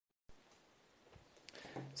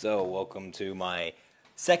So, welcome to my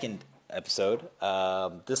second episode.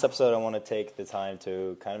 This episode, I want to take the time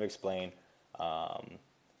to kind of explain um,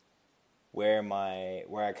 where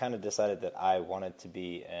I kind of decided that I wanted to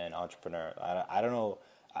be an entrepreneur. I don't know.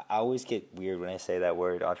 I always get weird when I say that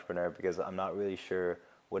word entrepreneur because I'm not really sure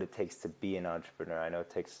what it takes to be an entrepreneur. I know it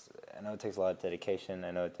takes a lot of dedication. I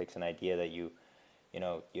know it takes an idea that you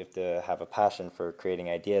have to have a passion for creating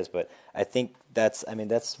ideas. But I think that's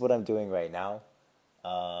what I'm doing right now.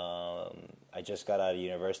 I just got out of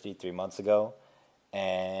university 3 months ago,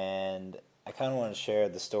 and I kind of want to share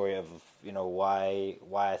the story of why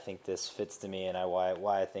I think this fits to me, and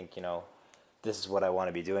why I think this is what I want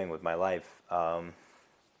to be doing with my life.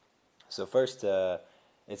 So first,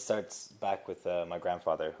 it starts back with my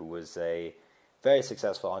grandfather, who was a very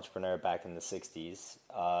successful entrepreneur back in the '60s.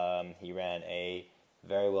 He ran a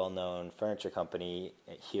very well-known furniture company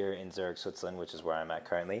here in Zurich, Switzerland, which is where I'm at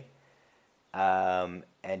currently.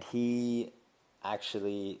 And he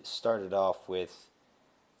actually started off with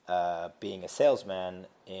being a salesman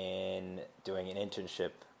in doing an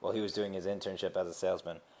internship. Well, he was doing his internship as a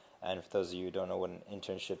salesman. And for those of you who don't know what an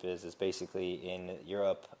internship is, it's basically in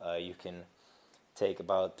Europe, you can take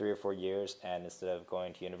about 3 or 4 years, and instead of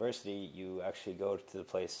going to university, you actually go to the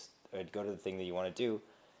place or go to the thing that you want to do,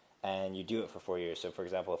 and you do it for 4 years. So, for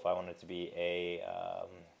example, if I wanted to be a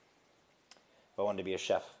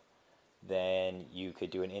chef, then you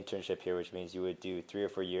could do an internship here, which means you would do 3 or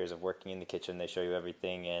 4 years of working in the kitchen. They show you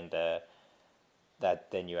everything, and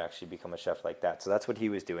that then you actually become a chef like that. So that's what he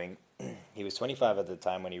was doing. He was 25 at the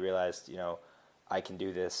time when he realized, I can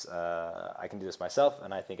do this. I can do this myself,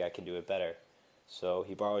 and I think I can do it better. So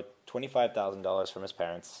he borrowed $25,000 from his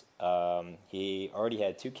parents. He already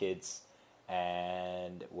had 2 kids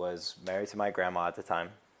and was married to my grandma at the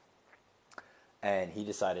time. And he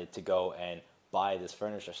decided to go and buy this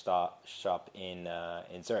furniture shop in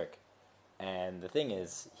Zurich. And the thing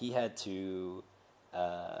is, he had to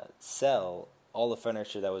sell all the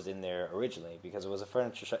furniture that was in there originally because it was a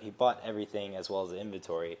furniture shop. He bought everything as well as the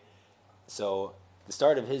inventory. So the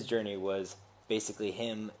start of his journey was basically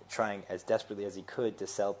him trying as desperately as he could to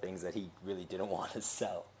sell things that he really didn't want to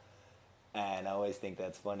sell. And I always think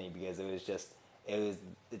that's funny because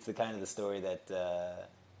it's the kind of the story that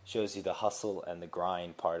shows you the hustle and the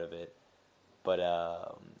grind part of it. But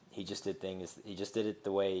he just did things. He just did it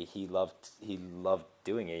the way he loved. He loved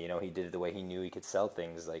doing it. He did it the way he knew he could sell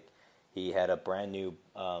things. Like he had a brand new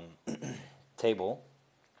table,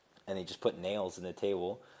 and he just put nails in the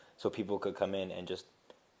table so people could come in and just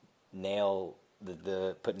nail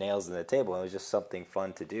put nails in the table. It was just something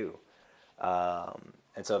fun to do.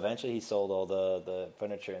 And so eventually he sold all the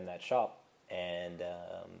furniture in that shop, and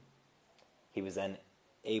he was then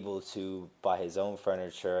able to buy his own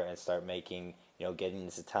furniture and start making, getting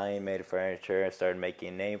this Italian-made furniture and started making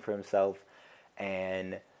a name for himself.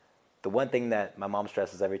 And the one thing that my mom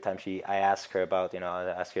stresses every time I ask her about, I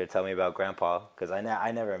ask her to tell me about Grandpa, because I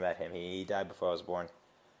never met him. He died before I was born.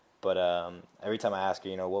 But every time I ask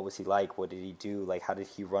her, what was he like? What did he do? Like, how did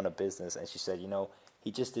he run a business? And she said,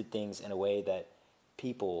 he just did things in a way that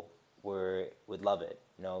people would love it.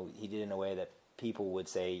 He did it in a way that people would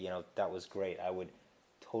say, that was great. I would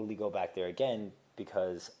totally go back there again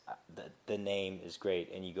because the name is great.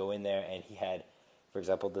 And you go in there, and he had, for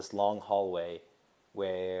example, this long hallway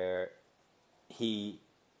where he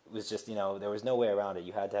was just, there was no way around it.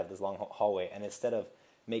 You had to have this long hallway. And instead of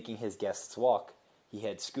making his guests walk, he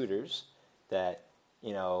had scooters that,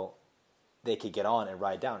 they could get on and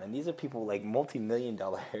ride down. And these are people like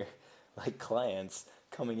multi-million-dollar like clients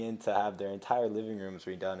coming in to have their entire living rooms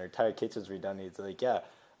redone, or entire kitchens redone. It's like, yeah,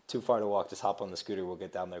 too far to walk, just hop on the scooter, we'll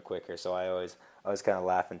get down there quicker. So I always kind of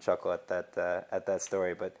laugh and chuckle at that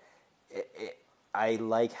story. But I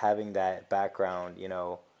like having that background,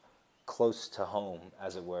 close to home,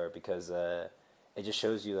 as it were, because it just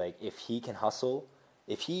shows you, like, if he can hustle,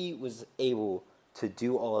 if he was able to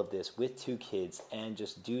do all of this with 2 kids and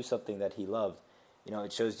just do something that he loved,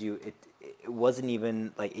 it shows you it wasn't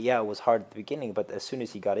even like, yeah, it was hard at the beginning, but as soon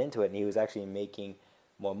as he got into it and he was actually making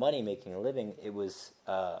more money, making a living, it was,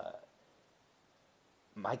 I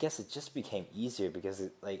guess it just became easier because,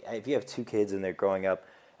 like, if you have 2 kids and they're growing up,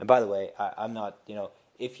 and by the way, I'm not,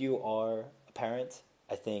 if you are a parent,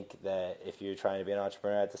 I think that if you're trying to be an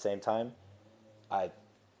entrepreneur at the same time,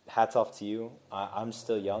 hats off to you. I'm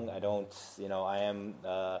still young. I am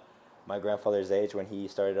my grandfather's age when he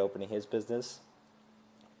started opening his business.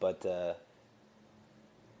 But,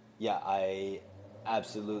 yeah, I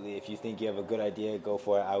absolutely, if you think you have a good idea, go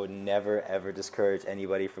for it. I would never, ever discourage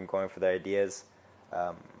anybody from going for their ideas.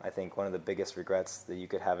 I think one of the biggest regrets that you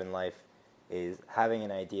could have in life is having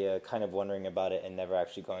an idea, kind of wondering about it, and never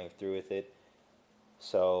actually going through with it.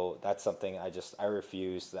 So that's something I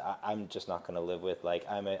refuse. I'm just not gonna live with. Like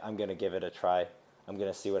I'm gonna give it a try. I'm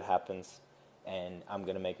gonna see what happens, and I'm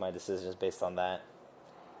gonna make my decisions based on that.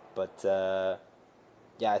 But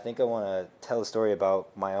yeah, I think I want to tell a story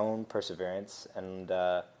about my own perseverance, and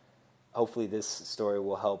hopefully this story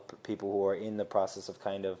will help people who are in the process of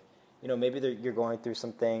kind of, maybe you're going through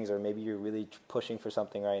some things, or maybe you're really pushing for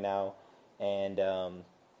something right now, and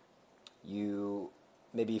you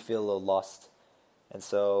maybe feel a little lost. And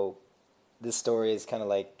so this story is kind of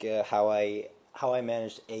like how I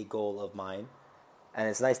managed a goal of mine, and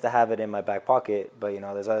it's nice to have it in my back pocket. But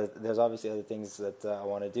there's obviously other things that I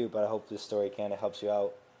want to do. But I hope this story kind of helps you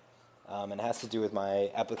out. And it has to do with my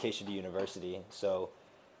application to university. So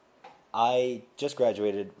I just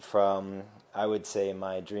graduated from, I would say,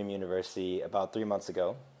 my dream university about 3 months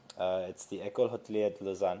ago. It's the École Hôtelière de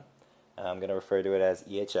Lausanne. I'm going to refer to it as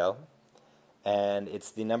EHL. And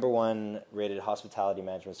it's the number one rated hospitality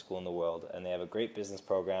management school in the world. And they have a great business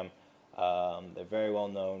program. They're very well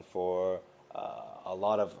known for a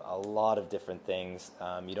lot of different things.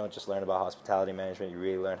 You don't just learn about hospitality management, you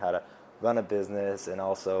really learn how to run a business, and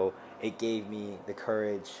also it gave me the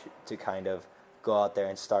courage to kind of go out there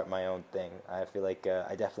and start my own thing. I feel like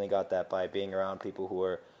I definitely got that by being around people who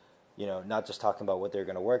were, not just talking about what they're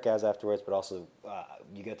going to work as afterwards, but also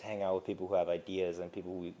you get to hang out with people who have ideas and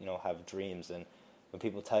people who, have dreams. And when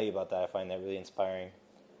people tell you about that, I find that really inspiring.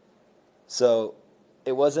 So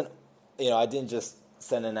it wasn't, I didn't just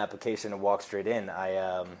send an application and walk straight in.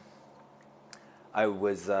 I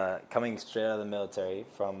was coming straight out of the military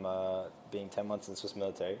from being 10 months in the Swiss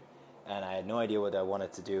military, and I had no idea what I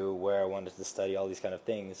wanted to do, where I wanted to study, all these kind of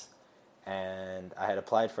things. And I had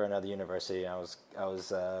applied for another university, and I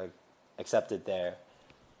was accepted there,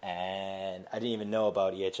 and I didn't even know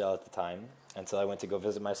about EHL at the time until I went to go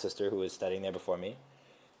visit my sister who was studying there before me,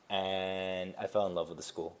 and I fell in love with the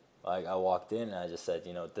school. Like, I walked in and I just said,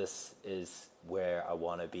 this is where I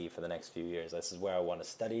want to be for the next few years. This is where I want to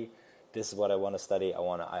study. This is what I want to study.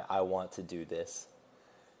 I want to do this.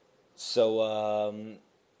 So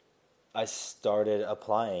I started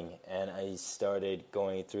applying, and I started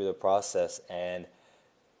going through the process, and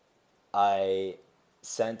I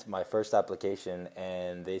sent my first application,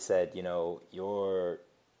 and they said, your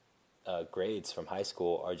grades from high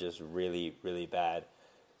school are just really, really bad.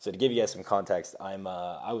 So to give you guys some context, I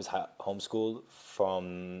was homeschooled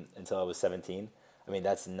from until I was 17. I mean,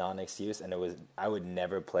 that's not an excuse, and I would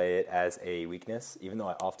never play it as a weakness, even though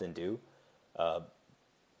I often do. I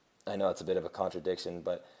know it's a bit of a contradiction,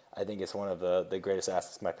 but I think it's one of the greatest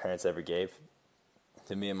assets my parents ever gave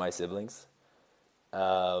to me and my siblings.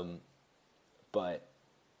 But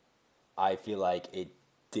I feel like it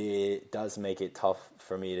does make it tough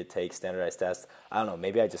for me to take standardized tests. I don't know,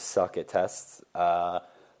 maybe I just suck at tests.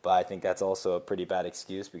 But I think that's also a pretty bad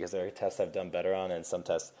excuse, because there are tests I've done better on and some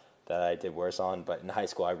tests that I did worse on. But in high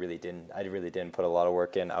school, I really didn't put a lot of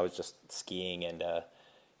work in. I was just skiing and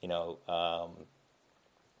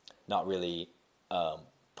not really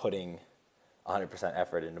putting 100%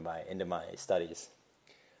 effort into my studies.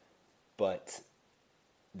 But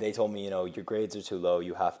they told me, your grades are too low.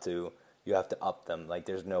 You have to up them. Like,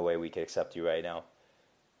 there's no way we could accept you right now.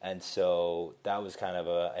 And so that was kind of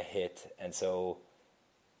a hit. And so,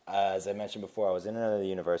 as I mentioned before, I was in another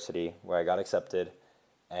university where I got accepted,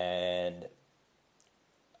 and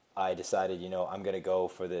I decided, I'm going to go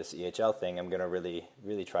for this EHL thing. I'm going to really,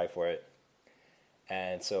 really try for it.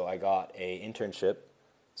 And so I got a internship.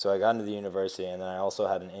 So I got into the university, and then I also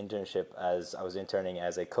had an internship as I was interning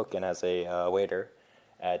as a cook and as a waiter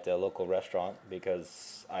at a local restaurant,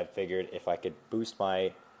 because I figured if I could boost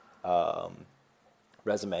my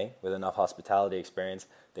resume with enough hospitality experience,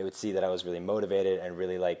 they would see that I was really motivated, and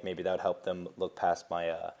really, like, maybe that would help them look past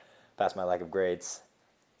my lack of grades.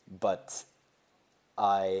 But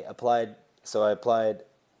I applied. So I applied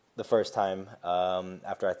the first time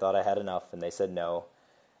after I thought I had enough, and they said no.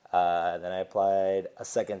 Then I applied a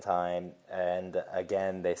second time, and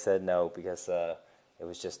again they said no, because it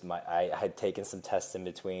was just I had taken some tests in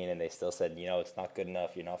between, and they still said, it's not good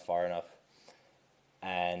enough, you're not far enough.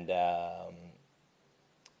 And I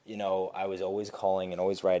was always calling and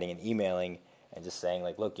always writing and emailing and just saying,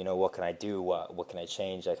 like, look, what can I do? What can I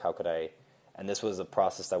change? Like, how could I? And this was a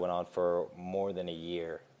process that went on for more than a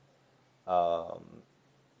year.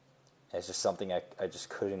 It's just something I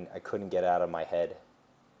couldn't get out of my head.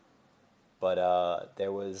 But I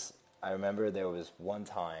remember there was one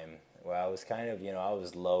time where I was kind of, I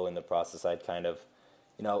was low in the process. I'd kind of,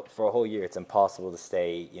 for a whole year, it's impossible to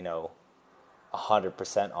stay,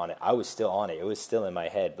 100% on it. I was still on it. It was still in my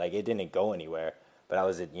head. Like, it didn't go anywhere. But I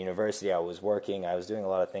was at university. I was working. I was doing a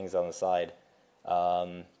lot of things on the side.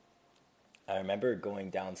 Um, I remember going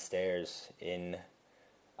downstairs in.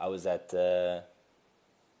 I was at. I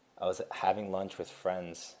was having lunch with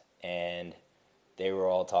friends, and they were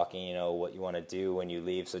all talking. What you want to do when you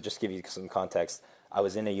leave. So just to give you some context, I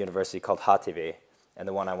was in a university called HTV, and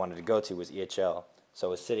the one I wanted to go to was EHL. So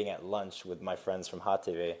I was sitting at lunch with my friends from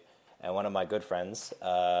HTV, and one of my good friends,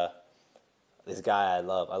 this guy I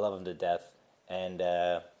love him to death, and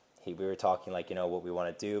we were talking like what we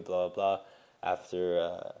want to do, blah blah blah,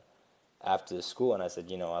 after the school, and I said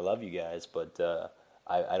I love you guys, but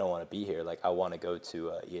I don't want to be here. Like I want to go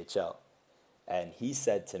to EHL, and he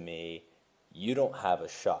said to me, "You don't have a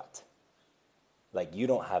shot. Like you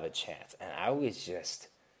don't have a chance." And I was just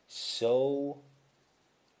so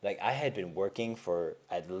like I had been working for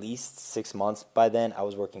at least 6 months by then. I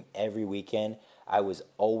was working every weekend. I was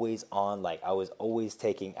always on, like I was always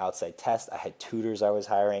taking outside tests. I had tutors I was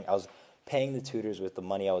hiring. I was paying the tutors with the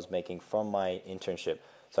money I was making from my internship.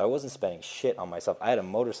 So I wasn't spending shit on myself. I had a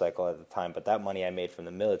motorcycle at the time, but that money I made from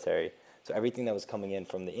the military. So everything that was coming in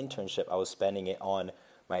from the internship, I was spending it on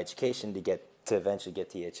my education to eventually get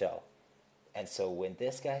THL. And so when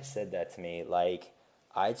this guy said that to me, like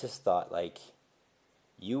I just thought like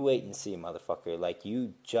you wait and see, motherfucker. Like,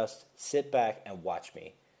 you just sit back and watch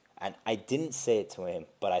me. And I didn't say it to him,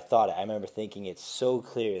 but I thought it. I remember thinking it so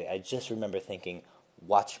clearly. I just remember thinking,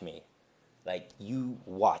 watch me. Like, you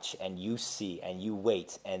watch and you see and you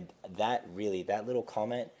wait. And that little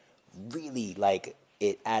comment really, like,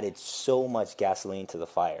 it added so much gasoline to the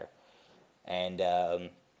fire. And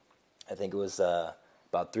I think it was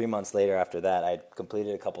about 3 months later after that, I'd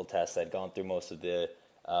completed a couple tests. I'd gone through most of the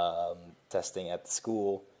testing at the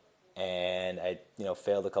school, and I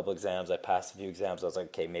failed a couple exams. I passed a few exams. I was like,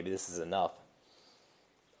 okay, maybe this is enough.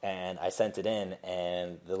 And I sent it in,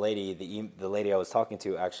 and the lady I was talking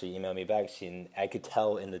to actually emailed me back. I could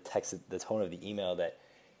tell in the text, the tone of the email that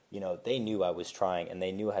they knew I was trying, and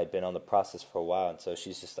they knew I had been on the process for a while. And so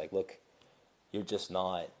she's just like, look, you're just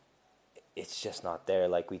not. It's just not there.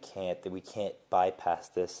 Like we can't bypass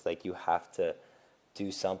this. Like you have to do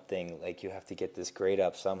something. Like you have to get this grade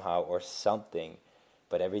up somehow or something.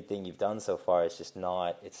 But everything you've done so far is just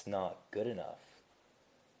not. It's not good enough.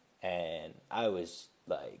 And I was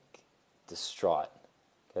like distraught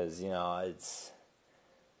because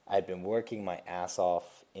I'd been working my ass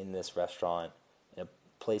off in this restaurant in a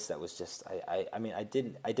place that was just. I mean I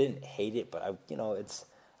didn't hate it, but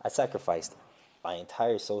I sacrificed my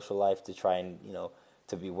entire social life to try and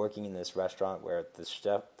to be working in this restaurant where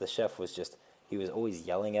the chef was just, he was always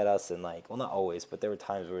yelling at us, and like, well, not always, but there were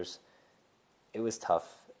times where it was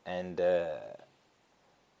tough. And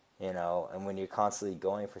and when you're constantly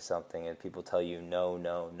going for something and people tell you no,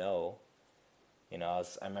 no, no, I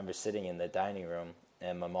remember sitting in the dining room,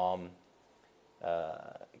 and my mom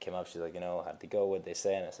came up. She's like, how'd they go? What'd they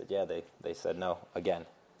say? And I said, yeah, they said no again.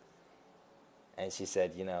 And she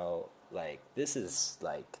said, like, this is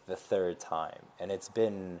like the third time, and it's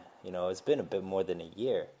been a bit more than a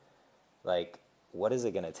year. Like, what is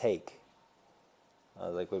it gonna take? I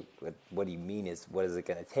was like, what do you mean what is it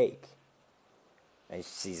gonna take? And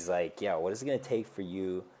she's like, yeah, what is it gonna take for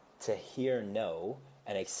you to hear no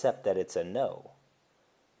and accept that it's a no?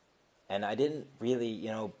 And I didn't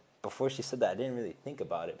really, before she said that, I didn't really think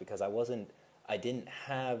about it because I didn't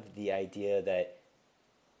have the idea that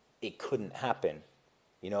it couldn't happen.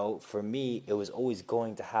 For me, it was always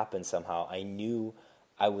going to happen somehow. I knew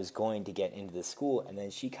I was going to get into the school, and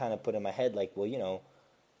then she kind of put in my head, like, well,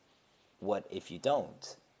 what if you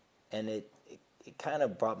don't? And it kind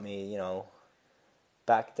of brought me,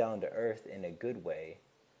 back down to earth in a good way,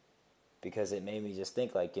 because it made me just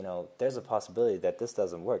think, like, there's a possibility that this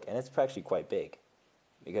doesn't work, and it's actually quite big.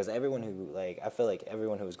 Because everyone who, like, I feel like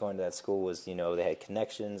everyone who was going to that school was, they had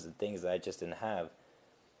connections and things that I just didn't have.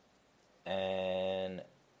 And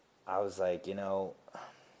I was like,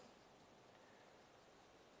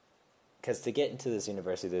 because to get into this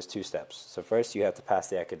university, there's 2 steps. So first, you have to pass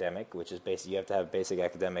the academic, which is basically, you have to have basic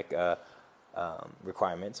academic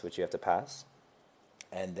requirements, which you have to pass.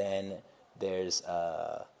 And then there's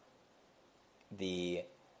the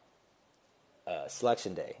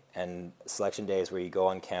selection day. And selection day is where you go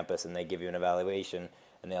on campus and they give you an evaluation,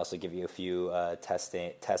 and they also give you a few tests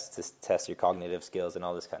to test your cognitive skills and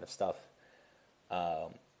all this kind of stuff.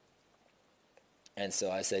 And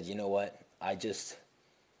so I said, you know what? I just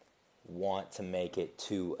want to make it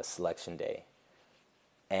to a selection day.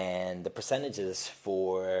 And the percentages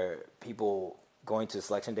for people going to a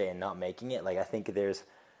selection day and not making it, like, I think there's,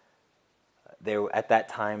 there at that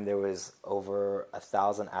time there was over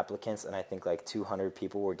 1,000 applicants, and I think like 200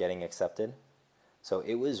 people were getting accepted. So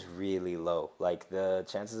it was really low. Like the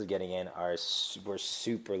chances of getting in were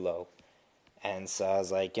super low. And so I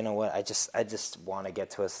was like, you know what? I just want to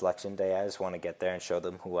get to a selection day. I just want to get there and show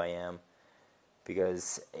them who I am.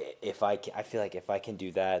 Because I feel like if I can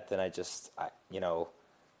do that, then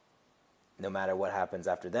no matter what happens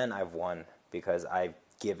after then, I've won because I've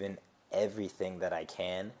given everything that I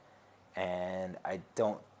can, and I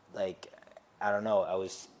don't like. I don't know.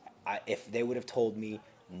 If they would have told me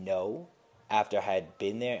no after I had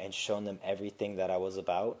been there and shown them everything that I was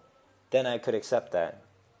about, then I could accept that.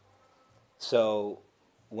 So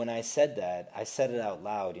when I said that, I said it out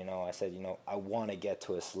loud. I said, I want to get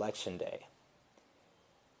to a selection day.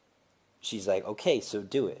 She's like, okay, so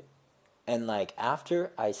do it. And like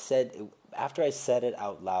after I said it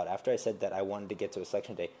out loud, after I said that I wanted to get to a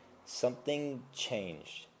selection day, something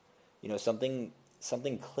changed. Something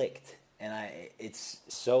clicked, and it's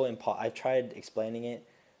so I've tried explaining it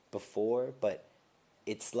before, but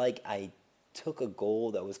it's like I took a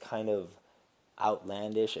goal that was kind of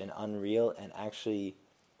outlandish and unreal and actually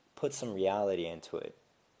put some reality into it.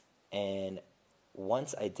 And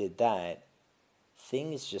once I did that,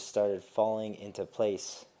 things just started falling into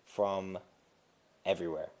place from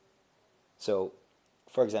everywhere. So,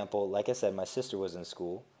 for example, like I said, my sister was in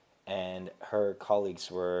school, and her colleagues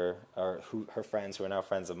her friends who are now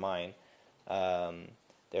friends of mine,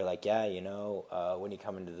 they're like, yeah, when you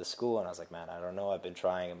come into the school, and I was like, man, I don't know, I've been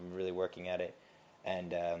trying, I'm really working at it,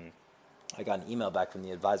 and I got an email back from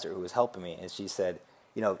the advisor who was helping me, and she said,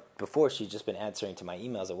 before she'd just been answering to my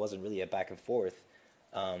emails, it wasn't really a back and forth.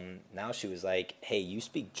 Now she was like, hey, you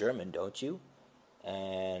speak German, don't you?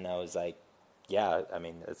 And I was like, yeah, I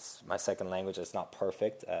mean, it's my second language. It's not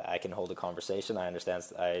perfect. I can hold a conversation. I understand.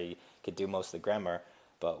 I could do most of the grammar,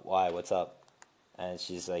 but why? What's up? And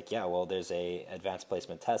she's like, yeah, well, there's a advanced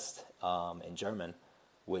placement test in German,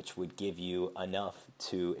 which would give you enough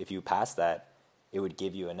to, if you pass that, it would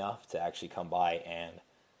give you enough to actually come by and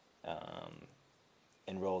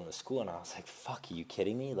enroll in the school. And I was like, fuck, are you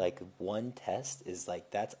kidding me? Like, one test is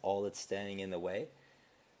like, that's all that's standing in the way?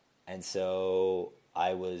 And so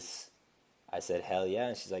I said, hell yeah.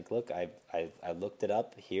 And she's like, look, I looked it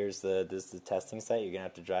up. This is the testing site. You're gonna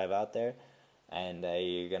have to drive out there, and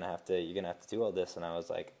you're gonna have to do all this. And I was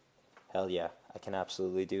like, hell yeah, I can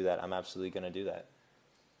absolutely do that. I'm absolutely gonna do that.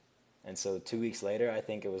 And so 2 weeks later, I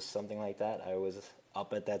think it was something like that, I was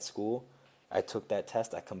up at that school. I took that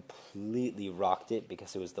test. I completely rocked it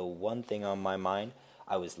because it was the one thing on my mind.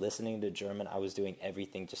 I was listening to German. I was doing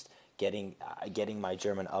everything, just getting my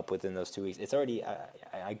German up within those 2 weeks. It's already,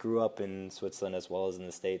 I grew up in Switzerland as well as in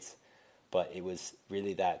the States, but it was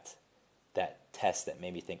really that test that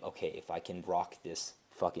made me think, okay, if I can rock this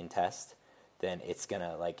fucking test, then it's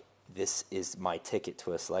gonna, like, this is my ticket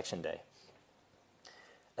to a selection day.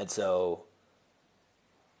 And so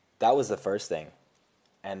that was the first thing.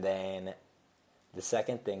 And then the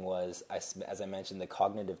second thing was, as I mentioned, the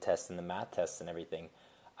cognitive tests and the math tests and everything.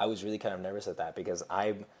 I was really kind of nervous at that because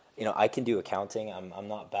I can do accounting. I'm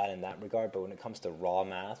not bad in that regard, but when it comes to raw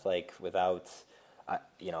math, like without,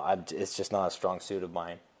 it's just not a strong suit of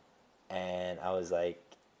mine. And I was like,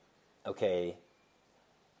 okay,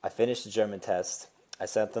 I finished the German test. I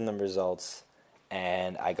sent them the results,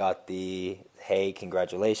 and I got the, hey,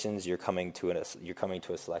 congratulations, you're coming to a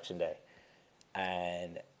selection day.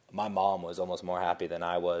 And my mom was almost more happy than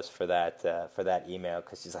I was for that email,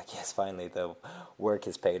 because she's like, yes, finally the work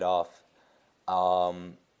has paid off.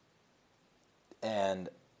 And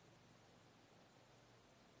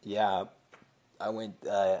yeah, I went.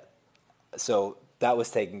 So that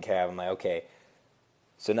was taken care of. I'm like, okay.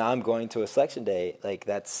 So now I'm going to a selection day. Like,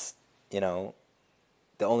 that's, the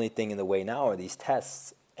only thing in the way now are these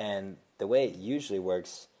tests. And the way it usually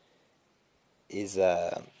works is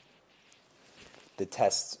the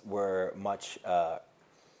tests were much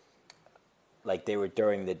like they were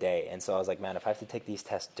during the day. And so I was like, man, if I have to take these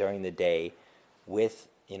tests during the day with,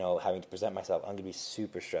 having to present myself, I'm going to be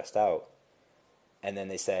super stressed out. And then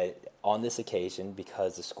they said, on this occasion,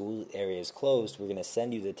 because the school area is closed, we're going to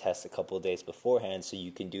send you the test a couple of days beforehand so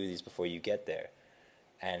you can do these before you get there.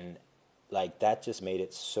 And, like, that just made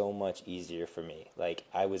it so much easier for me. Like,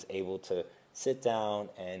 I was able to sit down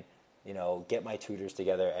and, get my tutors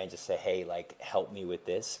together and just say, hey, like, help me with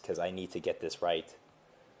this because I need to get this right.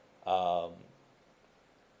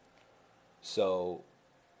 So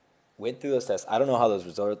went through those tests. I don't know how those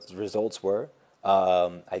results were.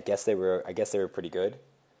 I guess they were pretty good,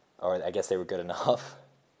 or I guess they were good enough.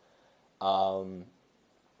 And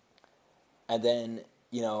then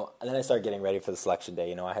and then I started getting ready for the selection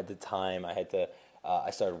day. I had the time. I had to.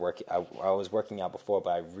 I started working. I was working out before,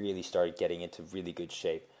 but I really started getting into really good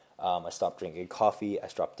shape. I stopped drinking coffee. I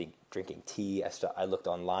stopped drinking tea. I looked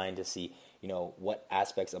online to see, what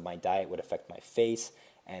aspects of my diet would affect my face.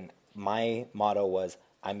 And my motto was,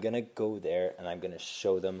 I'm going to go there and I'm going to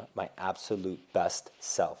show them my absolute best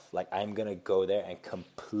self. Like, I'm going to go there and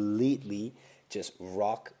completely just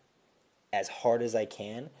rock as hard as I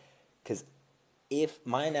can. Because if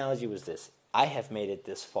my analogy was this, I have made it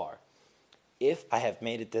this far. If I have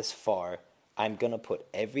made it this far, I'm going to put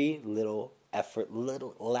every little effort,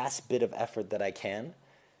 little last bit of effort that I can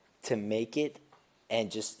to make it,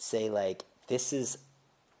 and just say, like, this is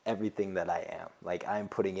everything that I am. Like, I'm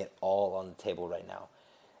putting it all on the table right now.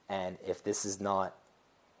 And if this is not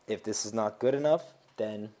good enough,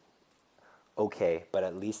 then okay, but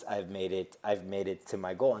at least I've made it to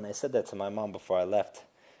my goal. And I said that to my mom before I left.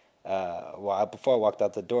 Before I walked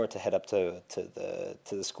out the door to head up to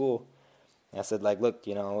the school. I said, like, look,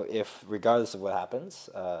 if regardless of what happens,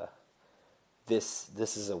 this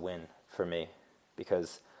is a win for me,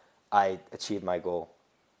 because I achieved my goal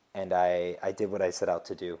and I did what I set out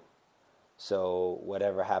to do. So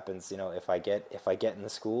whatever happens, if I get in the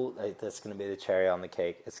school, that's gonna be the cherry on the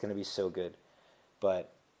cake. It's gonna be so good.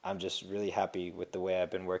 But I'm just really happy with the way I've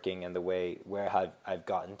been working and the way where I've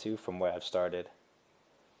gotten to from where I've started.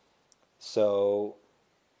 So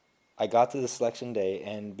I got to the selection day,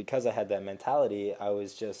 and because I had that mentality, I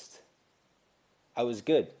was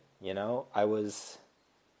good, I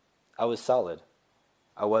was solid.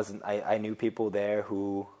 I knew people there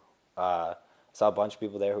who, saw a bunch of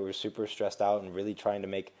people there who were super stressed out and really trying to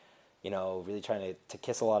make, really trying to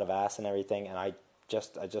kiss a lot of ass and everything, and I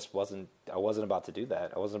just wasn't about to do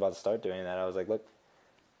that. I wasn't about to start doing that. I was like, look,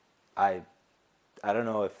 I don't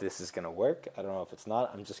know if this is gonna work. I don't know if it's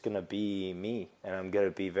not. I'm just gonna be me, and I'm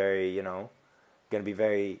gonna be very,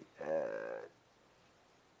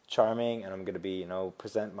 charming, and I'm gonna be,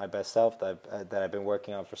 present my best self that I've been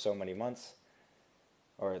working on for so many months,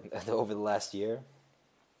 or over the last year.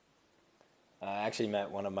 I actually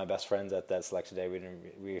met one of my best friends at that selection day.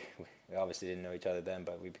 We obviously didn't know each other then,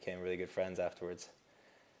 but we became really good friends afterwards.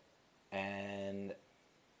 And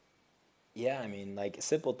yeah, I mean, like,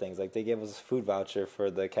 simple things. Like, they gave us a food voucher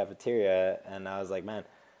for the cafeteria, and I was like, man,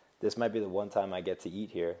 this might be the one time I get to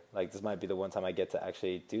eat here. Like, this might be the one time I get to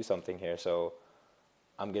actually do something here, so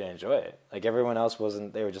I'm gonna enjoy it. Like, everyone else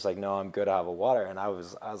wasn't. They were just like, no, I'm good. I have a water, and I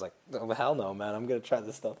was like, oh, hell no, man, I'm gonna try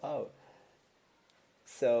this stuff out.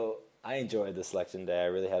 So I enjoyed the selection day. I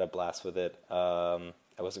really had a blast with it.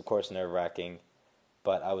 It was, of course, nerve-wracking,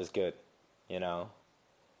 but I was good, you know,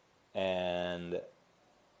 and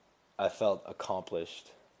I felt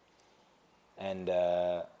accomplished. And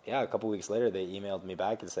yeah, a couple weeks later, they emailed me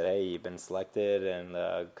back and said, "Hey, you've been selected, and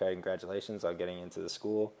congratulations on getting into the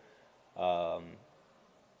school." Um,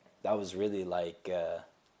 that was really like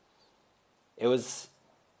it was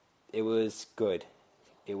good.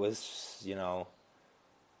 It was,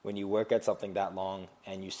 when you work at something that long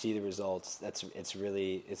and you see the results,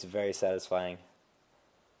 it's very satisfying.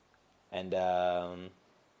 And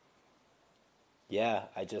yeah,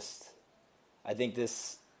 I think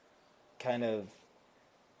this kind of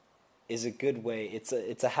is a good way.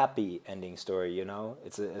 It's a happy ending story,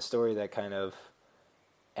 It's a story that kind of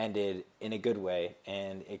ended in a good way,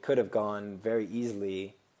 and it could have gone very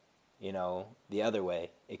easily, the other way.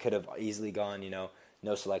 It could have easily gone,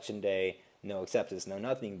 no selection day, no acceptance, no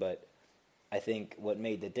nothing. But I think what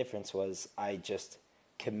made the difference was I just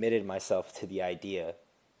committed myself to the idea.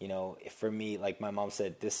 For me, like my mom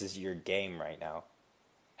said, this is your game right now.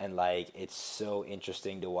 And like, it's so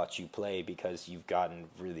interesting to watch you play because you've gotten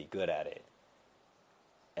really good at it.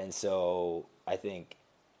 And so I think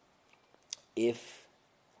if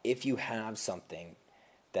you have something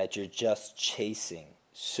that you're just chasing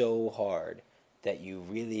so hard that you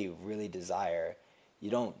really, really desire, you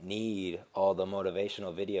don't need all the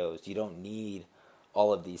motivational videos. You don't need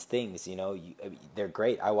all of these things. They're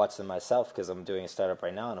great. I watch them myself because I'm doing a startup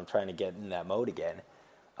right now and I'm trying to get in that mode again.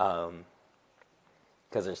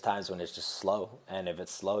 Because there's times when it's just slow, and if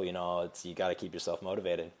it's slow, you got to keep yourself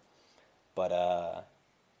motivated. But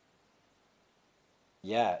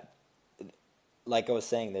yeah, like I was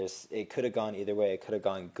saying, it could have gone either way. It could have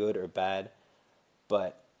gone good or bad.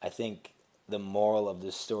 But I think the moral of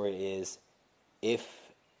this story is,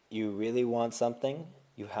 if you really want something,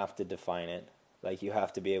 you have to define it. Like, you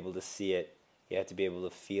have to be able to see it. You have to be able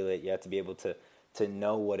to feel it. You have to be able to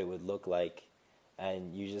know what it would look like.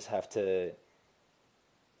 And you just have to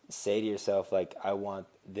say to yourself, like, I want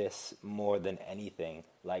this more than anything.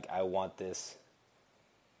 Like, I want this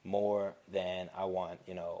more than I want,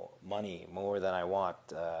 money, more than I want,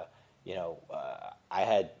 I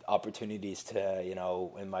had opportunities to,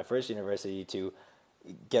 in my first university to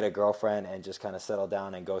get a girlfriend and just kind of settle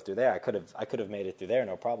down and go through there. I could have made it through there,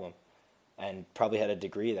 no problem. And probably had a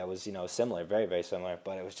degree that was, similar, very, very similar,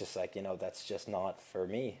 but it was just like, that's just not for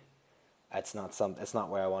me. It's not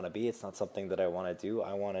where I want to be. It's not something that I want to do.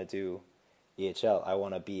 I want to do EHL. I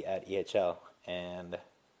want to be at EHL. And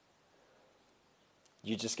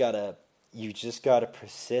you just gotta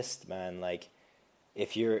persist, man. Like,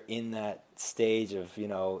 if you're in that stage of,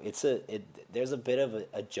 there's a bit of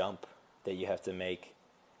a jump that you have to make,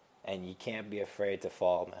 and you can't be afraid to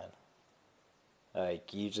fall, man.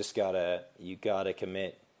 Like, you gotta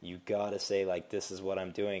commit. You gotta say, like, this is what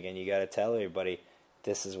I'm doing, and you gotta tell everybody,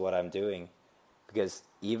 this is what I'm doing. Because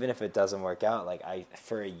even if it doesn't work out, like,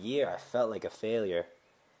 for a year, I felt like a failure,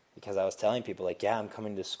 because I was telling people, like, yeah, I'm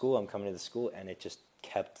coming to school, and it just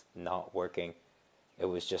kept not working. It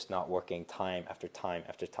was just not working time after time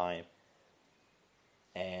after time.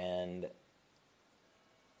 And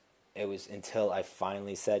it was until I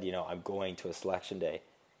finally said, I'm going to a selection day,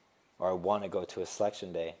 or I want to go to a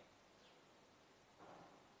selection day.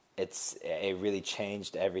 It really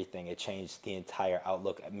changed everything. It changed the entire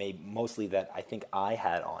outlook, mostly that I think I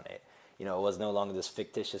had on it. It was no longer this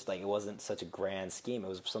fictitious, like, it wasn't such a grand scheme. It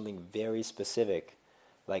was something very specific.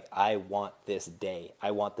 Like, I want this day.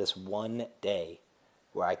 I want this one day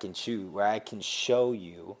where I can choose, where I can show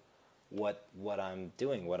you what I'm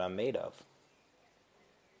doing, what I'm made of.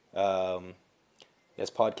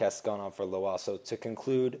 This podcast has gone on for a little while. So to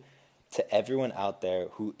conclude, to everyone out there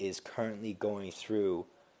who is currently going through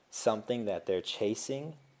something that they're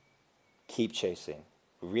chasing, keep chasing.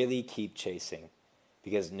 Really keep chasing.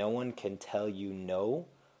 Because no one can tell you no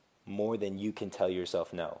more than you can tell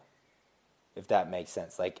yourself no. If that makes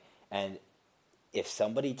sense. Like, and if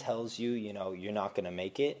somebody tells you, you're not going to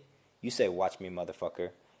make it, you say, watch me, motherfucker.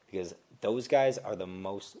 Because those guys are the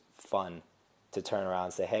most fun to turn around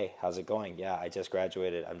and say, hey, how's it going? Yeah, I just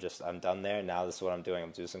graduated. I'm done there. Now this is what I'm doing.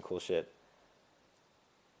 I'm doing some cool shit.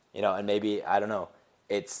 And maybe, I don't know,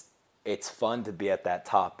 it's fun to be at that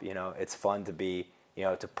top, it's fun to be,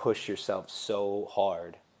 to push yourself so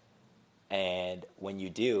hard. And when you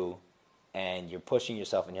do, and you're pushing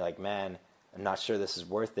yourself and you're like, man, I'm not sure this is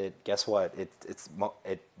worth it. Guess what? It's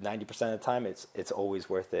 90% of the time, it's always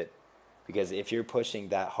worth it. Because if you're pushing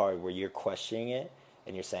that hard where you're questioning it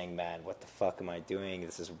and you're saying, man, what the fuck am I doing?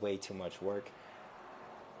 This is way too much work.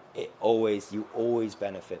 You always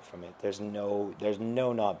benefit from it. There's no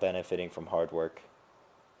not benefiting from hard work.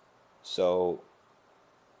 So,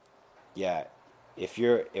 yeah, if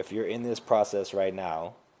you're in this process right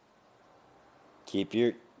now, keep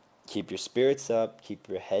your spirits up, keep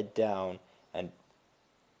your head down, and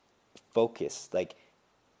focus. Like,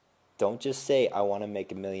 don't just say, I want to make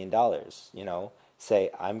 $1 million, say,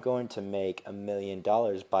 I'm going to make $1 million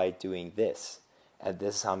by doing this, and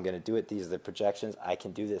this is how I'm going to do it. These are the projections. I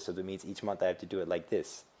can do this, so that means each month I have to do it like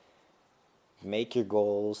this. Make your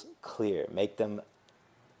goals clear. Make them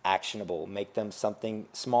actionable. Make them something,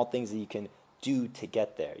 small things that you can do to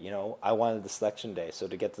get there. I wanted the selection day, so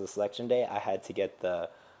to get to the selection day, I had to get the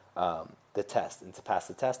test, and to pass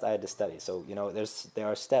the test, I had to study. So there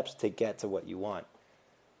are steps to get to what you want.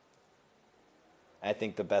 I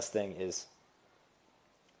think the best thing is,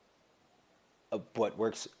 what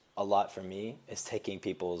works a lot for me is taking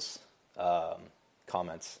people's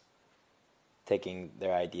comments, taking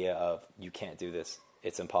their idea of, you can't do this,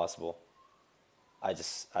 it's impossible. I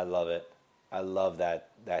love it. I love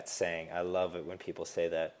that saying. I love it when people say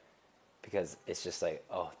that, because it's just like,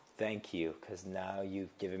 oh, thank you, because now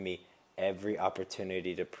you've given me every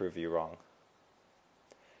opportunity to prove you wrong.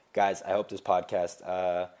 Guys, I hope this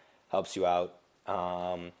podcast helps you out.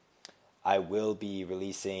 I will be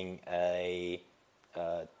releasing a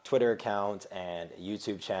Twitter account and a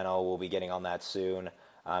YouTube channel. We'll be getting on that soon.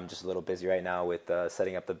 I'm just a little busy right now with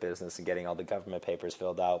setting up the business and getting all the government papers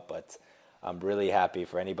filled out, but I'm really happy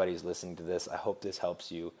for anybody who's listening to this. I hope this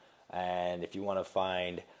helps you. And if you want to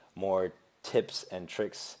find more tips and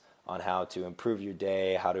tricks on how to improve your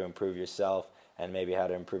day, how to improve yourself, and maybe how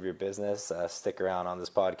to improve your business, stick around on this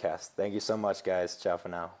podcast. Thank you so much, guys. Ciao for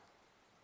now.